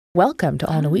Welcome to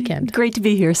All in a Weekend. Great to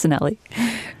be here, Sonali.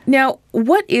 Now,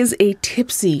 what is a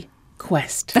tipsy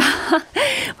quest?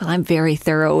 Well, I'm very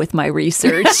thorough with my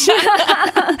research.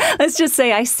 Let's just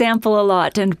say I sample a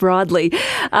lot and broadly.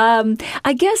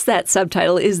 I guess that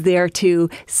subtitle is there to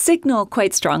signal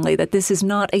quite strongly that this is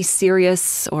not a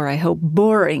serious or, I hope,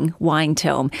 boring wine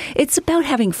tome. It's about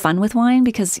having fun with wine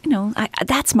because,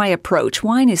 that's my approach.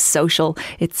 Wine is social.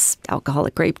 It's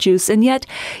alcoholic grape juice. And yet,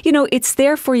 it's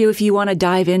there for you if you want to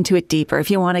dive into it deeper, if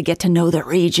you want to get to know the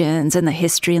regions and the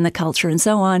history and the culture and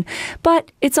so on.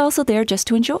 But it's also there just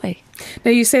to enjoy.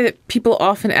 Now, you say that people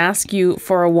often ask you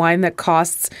for a wine that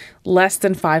costs less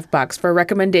than $5 for a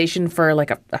recommendation for like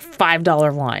a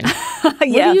 $5 wine. What do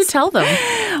you tell them?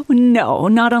 No,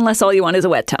 not unless all you want is a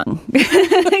wet tongue.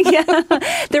 Yeah,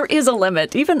 there is a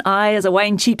limit. Even I, as a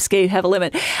wine cheapskate, have a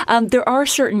limit. There are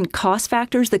certain cost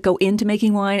factors that go into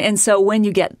making wine. And so when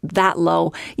you get that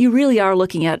low, you really are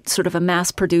looking at sort of a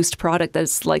mass-produced product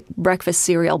that's like breakfast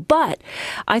cereal. But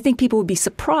I think people would be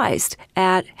surprised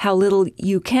at how little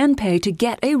you can pay to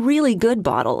get a really good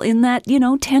bottle in that,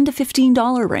 $10 to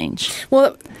 $15 range.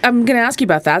 Well, I'm going to ask you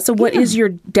about that. So what is your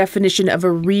definition of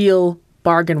a real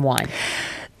bargain wine?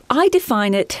 I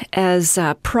define it as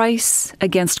price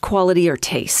against quality or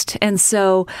taste. And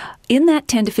so in that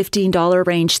 $10 to $15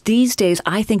 range these days,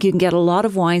 I think you can get a lot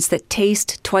of wines that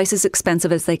taste twice as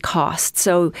expensive as they cost.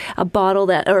 So a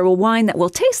wine that will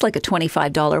taste like a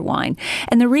 $25 wine.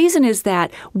 And the reason is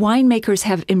that winemakers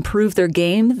have improved their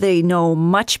game. They know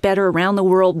much better around the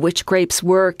world which grapes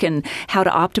work and how to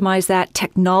optimize that.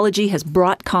 Technology has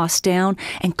brought costs down,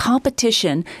 and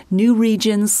competition, new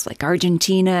regions like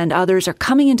Argentina and others are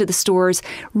coming into the stores.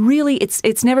 Really,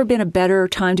 it's never been a better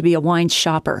time to be a wine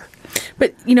shopper.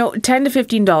 But, $10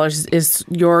 to $15 is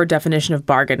your definition of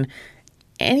bargain.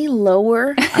 Any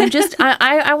lower?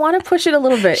 I want to push it a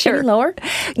little bit. Sure. Any lower?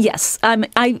 Yes.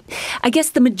 I guess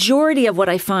the majority of what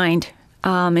I find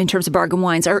in terms of bargain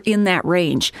wines are in that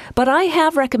range. But I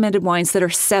have recommended wines that are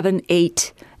 $7,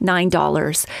 $8,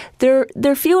 $9.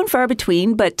 They're few and far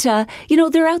between, but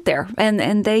they're out there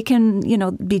and they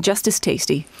can be just as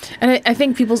tasty. And I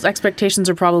think people's expectations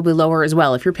are probably lower as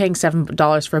well. If you're paying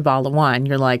 $7 for a bottle of wine,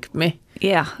 you're like, meh.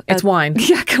 Yeah. It's wine.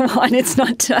 Yeah, come on. It's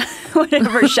not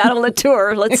whatever, Chateau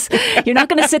Latour. You're not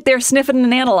going to sit there sniffing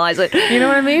and analyze it. You know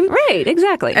what I mean? Right,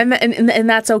 exactly. And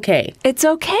that's okay. It's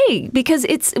okay because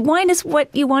wine is what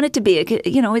you want it to be.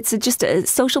 It's just a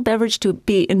social beverage to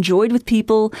be enjoyed with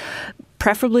people,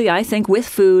 preferably, I think, with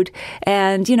food.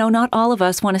 And, not all of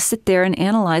us want to sit there and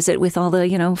analyze it with all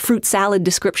the, fruit salad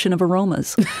description of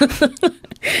aromas.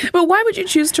 But why would you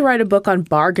choose to write a book on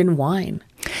bargain wine?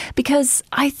 Because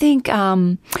I think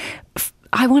I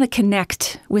want to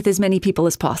connect with as many people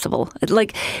as possible.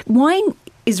 Like, wine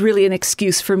is really an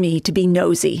excuse for me to be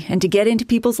nosy and to get into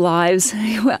people's lives.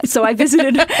 So I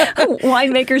visited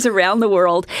winemakers around the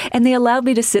world, and they allowed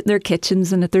me to sit in their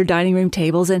kitchens and at their dining room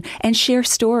tables and share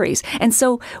stories. And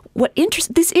so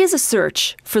this is a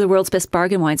search for the world's best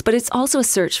bargain wines, but it's also a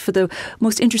search for the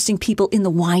most interesting people in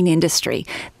the wine industry.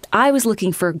 I was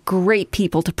looking for great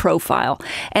people to profile.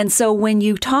 And so when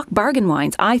you talk bargain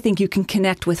wines, I think you can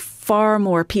connect with far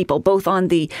more people, both on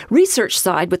the research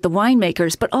side with the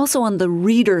winemakers, but also on the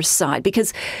readers' side,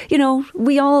 because,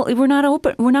 we're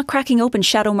not cracking open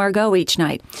Chateau Margaux each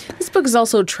night. This book is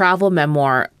also a travel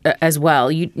memoir as well.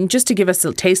 Just to give us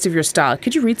a taste of your style,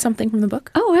 could you read something from the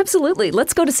book? Oh, absolutely.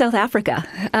 Let's go to South Africa.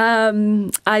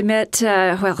 I met,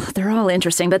 they're all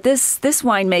interesting, but this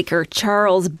winemaker,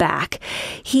 Charles Back,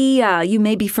 you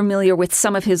may be familiar with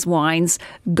some of his wines,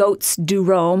 Goats du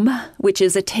Rhône, which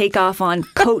is a takeoff on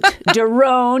Côte de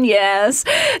Rhône, yes.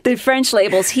 The French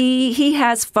labels. He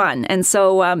has fun. And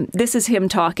so this is him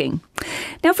talking.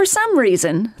 Now, for some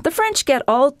reason, the French get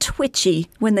all twitchy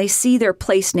when they see their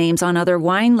place names on other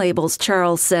wine labels,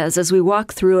 Charles says, as we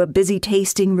walk through a busy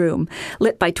tasting room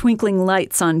lit by twinkling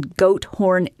lights on goat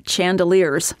horn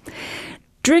chandeliers.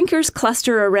 Drinkers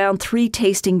cluster around 3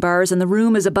 tasting bars, and the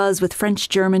room is abuzz with French,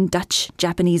 German, Dutch,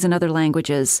 Japanese, and other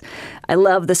languages. I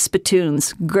love the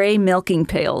spittoons, grey milking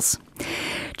pails.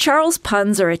 Charles'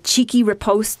 puns are a cheeky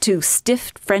riposte to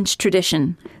stiff French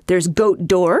tradition. There's Côte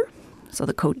d'Or, so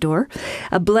the Côte d'Or,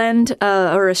 a blend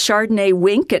or a Chardonnay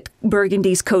wink at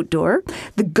Burgundy's Côte d'Or,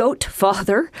 the Goat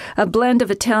Father, a blend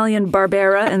of Italian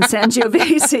Barbera and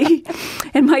Sangiovese,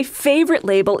 and my favorite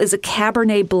label is a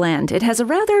Cabernet blend. It has a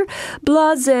rather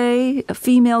blasé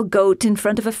female goat in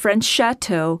front of a French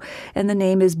chateau, and the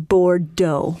name is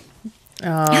Bordeaux.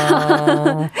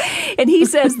 Oh. And he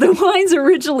says the wines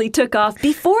originally took off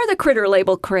before the critter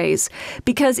label craze,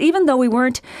 because even though we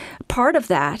weren't part of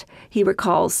that, he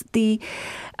recalls, the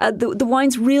the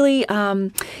wines really,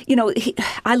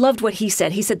 I loved what he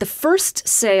said. He said the first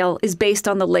sale is based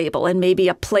on the label and maybe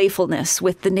a playfulness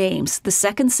with the names. The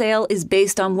second sale is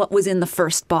based on what was in the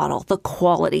first bottle, the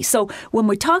quality. So when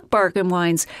we talk bargain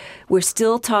wines, we're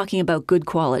still talking about good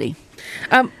quality.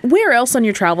 Where else on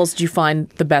your travels did you find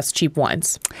the best cheap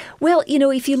wines? Well,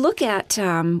 if you look at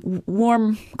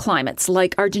warm climates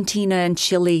like Argentina and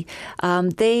Chile,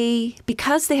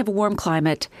 because they have a warm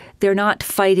climate, they're not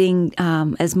fighting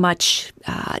as much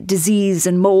disease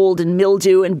and mold and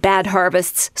mildew and bad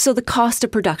harvests. So the cost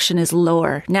of production is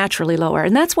lower, naturally lower.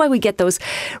 And that's why we get those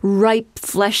ripe,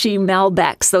 fleshy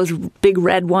Malbecs, those big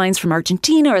red wines from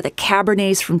Argentina or the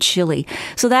Cabernets from Chile.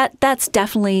 So that's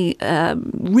definitely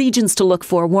regions to look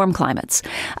for, warm climates.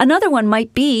 Another one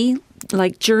might be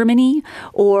like Germany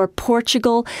or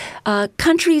Portugal,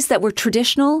 countries that were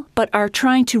traditional but are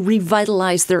trying to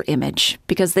revitalize their image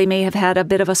because they may have had a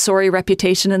bit of a sorry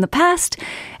reputation in the past,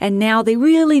 and now they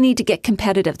really need to get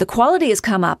competitive. The quality has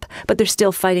come up, but they're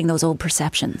still fighting those old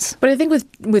perceptions. But I think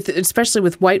with especially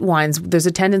with white wines, there's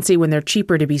a tendency when they're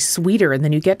cheaper to be sweeter, and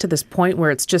then you get to this point where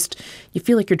it's just, you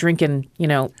feel like you're drinking,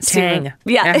 tang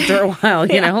after a while,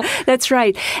 you know? That's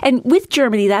right. And with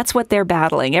Germany, that's what they're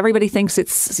battling. Everybody thinks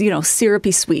it's,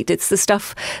 syrupy sweet. It's the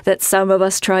stuff that some of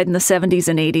us tried in the 70s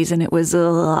and 80s, and it was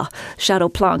Chateau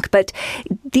Blanc. But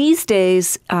these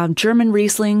days, German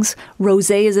Rieslings,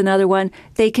 Rosé is another one.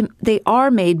 They are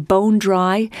made bone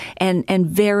dry and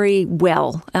very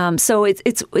well. So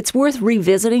it's worth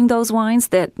revisiting those wines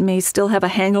that may still have a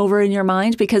hangover in your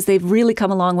mind because they've really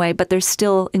come a long way, but they're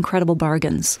still incredible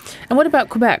bargains. And what about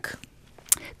Quebec?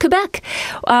 Quebec.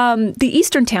 The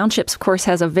Eastern Townships, of course,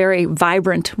 has a very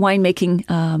vibrant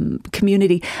winemaking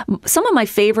community. Some of my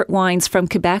favorite wines from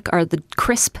Quebec are the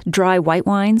crisp, dry white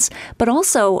wines, but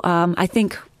also I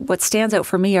think what stands out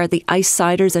for me are the ice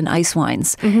ciders and ice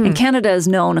wines. Mm-hmm. And Canada is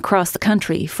known across the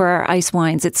country for our ice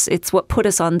wines. It's what put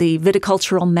us on the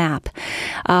viticultural map.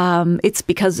 It's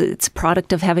because it's a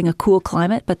product of having a cool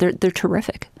climate, but they're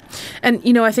terrific. And,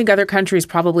 I think other countries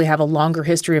probably have a longer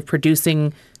history of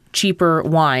producing cheaper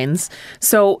wines.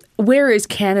 So where is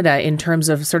Canada in terms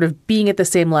of sort of being at the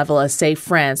same level as, say,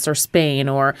 France or Spain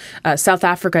or South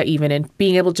Africa even, and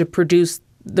being able to produce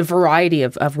the variety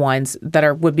of wines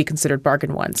that would be considered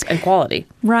bargain wines and quality?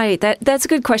 Right. That's a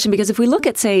good question, because if we look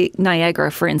at, say,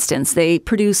 Niagara, for instance, they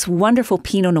produce wonderful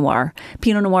Pinot Noir.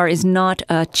 Pinot Noir is not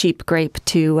a cheap grape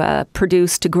to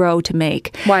produce, to grow, to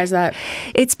make. Why is that?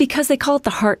 It's because they call it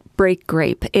the heartbreak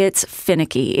grape. It's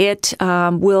finicky. It's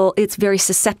very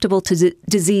susceptible to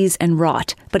disease and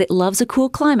rot, but it loves a cool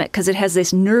climate because it has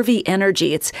this nervy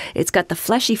energy. It's got the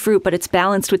fleshy fruit, but it's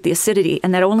balanced with the acidity,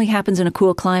 and that only happens in a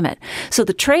cool climate. So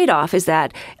the trade-off is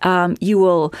that you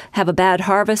will have a bad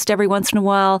harvest every once in a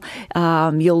while.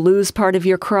 You'll lose part of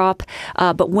your crop.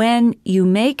 But when you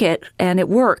make it and it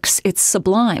works, it's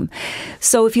sublime.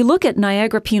 So if you look at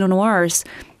Niagara Pinot Noirs,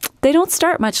 they don't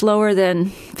start much lower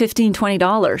than $15,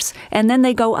 $20, and then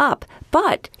they go up.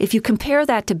 But if you compare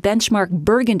that to benchmark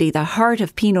Burgundy, the heart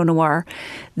of Pinot Noir,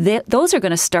 those are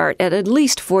going to start at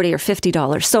least $40 or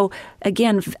 $50. So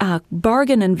again,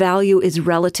 bargain and value is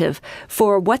relative.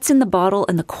 For what's in the bottle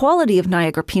and the quality of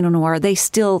Niagara Pinot Noir,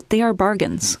 they are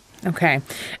bargains. Okay.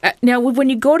 Now, when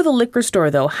you go to the liquor store,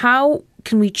 though, how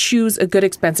can we choose a good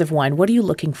expensive wine? What are you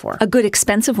looking for? A good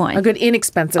expensive wine. A good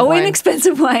inexpensive wine. Oh,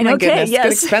 inexpensive wine. My okay, goodness, yes.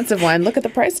 Good expensive wine. Look at the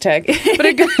price tag. But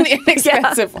a good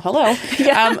inexpensive. Hello.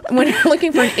 Yeah. When you're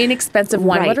looking for an inexpensive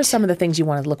wine, what are some of the things you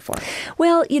want to look for?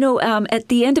 Well, at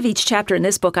the end of each chapter in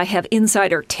this book, I have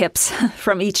insider tips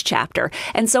from each chapter.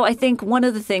 And so I think one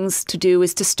of the things to do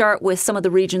is to start with some of the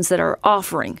regions that are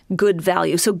offering good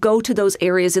value. So go to those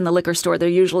areas in the liquor store. They're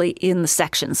usually in the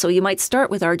section. So you might start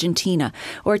with Argentina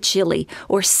or Chile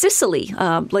or Sicily.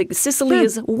 Sicily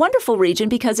is a wonderful region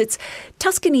because it's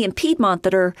Tuscany and Piedmont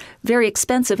that are very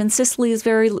expensive, and Sicily is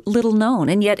very little known,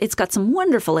 and yet it's got some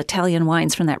wonderful Italian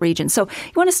wines from that region. So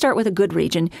you want to start with a good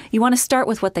region. You want to start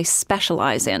with what they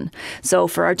specialize in. So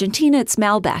for Argentina, it's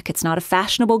Malbec. It's not a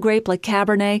fashionable grape like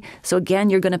Cabernet, so again,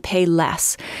 you're going to pay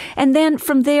less. And then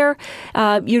from there,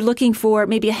 you're looking for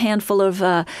maybe a handful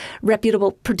of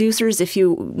reputable producers if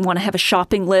you want to have a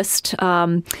shopping list.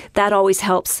 That always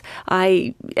helps.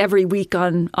 Every week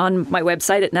on my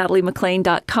website at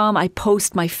nataliemclean.com, I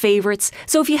post my favorites.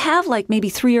 So if you have maybe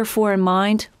 3 or 4 in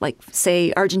mind, like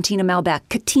say Argentina Malbec,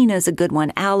 Catina is a good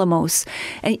one, Alamos,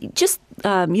 and just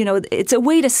it's a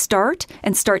way to start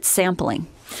sampling.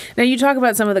 Now you talk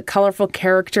about some of the colorful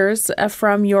characters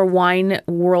from your wine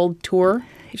world tour.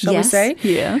 Shall we say?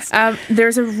 Yes.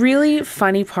 There's a really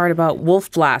funny part about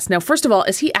Wolf Blass. Now, first of all,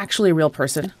 is he actually a real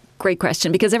person? great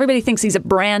question, because everybody thinks he's a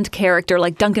brand character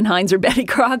like Duncan Hines or Betty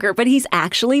Crocker, but he's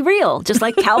actually real, just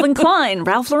like Calvin Klein,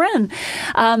 Ralph Lauren.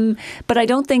 But I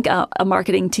don't think a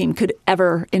marketing team could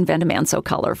ever invent a man so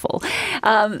colorful.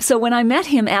 So when I met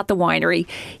him at the winery,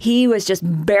 he was just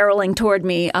barreling toward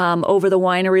me over the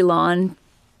winery lawn,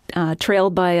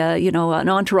 trailed by an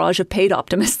entourage of paid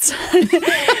optimists,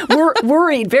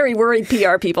 very worried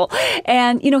PR people.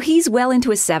 And, he's well into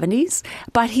his 70s,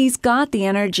 but he's got the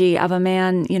energy of a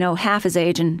man, half his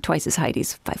age and twice his height.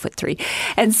 He's 5'3".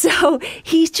 And so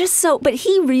he's just but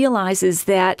he realizes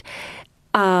that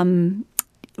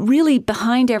really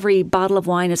behind every bottle of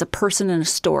wine is a person and a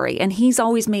story. And he's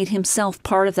always made himself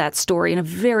part of that story in a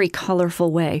very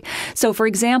colorful way. So, for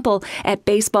example, at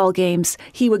baseball games,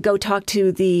 he would go talk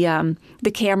to the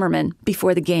cameraman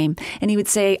before the game. And he would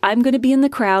say, I'm going to be in the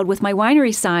crowd with my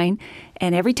winery sign.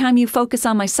 And every time you focus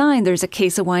on my sign, there's a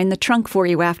case of wine in the trunk for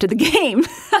you after the game.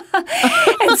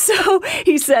 And so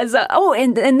he says,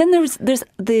 and then there's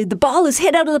the ball is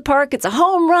hit out of the park. It's a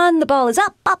home run. The ball is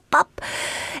up.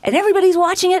 And everybody's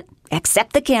watching it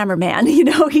except the cameraman.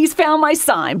 He's found my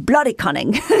sign. Bloody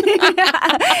cunning.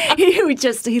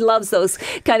 He loves those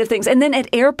kind of things. And then at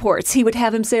airports, he would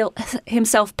have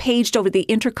himself paged over the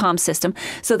intercom system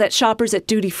so that shoppers at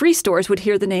duty-free stores would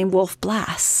hear the name Wolf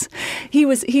Blass. He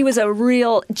was a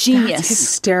real genius. That's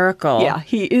hysterical. Yeah,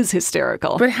 he is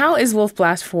hysterical. But how is Wolf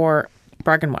Blass for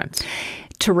bargain wines?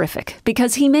 Terrific,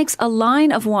 because he makes a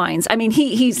line of wines. I mean,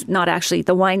 he's not actually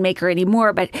the winemaker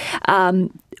anymore, but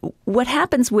what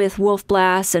happens with Wolf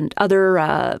Blass and a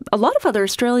lot of other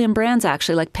Australian brands,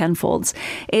 actually, like Penfolds,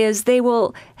 is they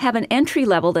will have an entry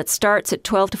level that starts at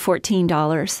 $12 to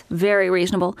 $14, very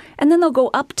reasonable, and then they'll go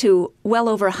up to well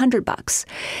over $100.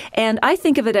 And I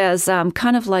think of it as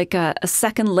kind of like a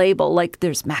second label, like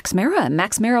there's Max Mara and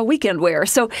Max Mara Weekend Wear.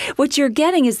 So what you're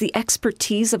getting is the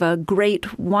expertise of a great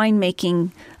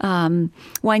winemaking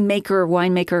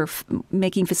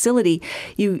making facility.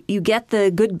 You get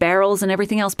the good barrels and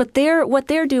everything else, but what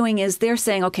they're doing is they're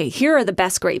saying, okay, here are the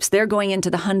best grapes. They're going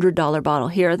into the $100 bottle.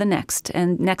 Here are the next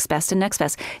and next best and next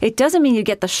best. It doesn't mean you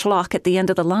get the schlock at the end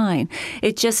of the line.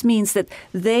 It just means that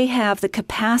they have the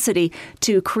capacity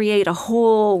to create a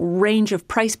whole range of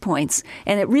price points,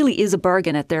 and it really is a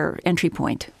bargain at their entry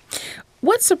point.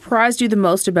 What surprised you the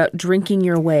most about drinking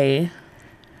your way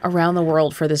around the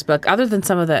world for this book, other than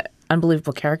some of the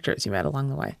unbelievable characters you met along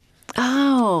the way?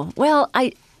 Oh, well,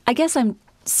 I guess I'm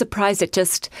surprised at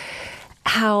just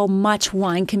how much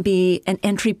wine can be an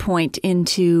entry point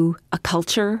into a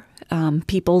culture,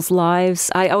 people's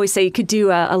lives. I always say you could do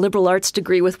a liberal arts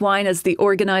degree with wine as the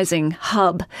organizing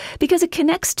hub, because it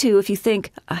connects to, if you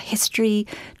think, history,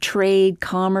 trade,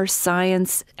 commerce,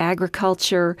 science,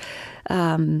 agriculture,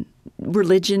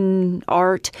 religion,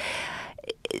 art.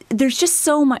 There's just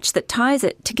so much that ties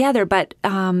it together, but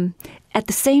at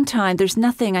the same time, there's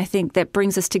nothing, I think, that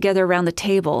brings us together around the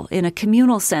table in a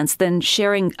communal sense than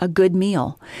sharing a good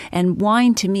meal. And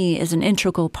wine, to me, is an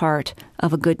integral part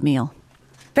of a good meal.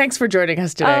 Thanks for joining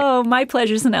us today. Oh, my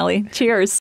pleasure, Zanelli. Cheers.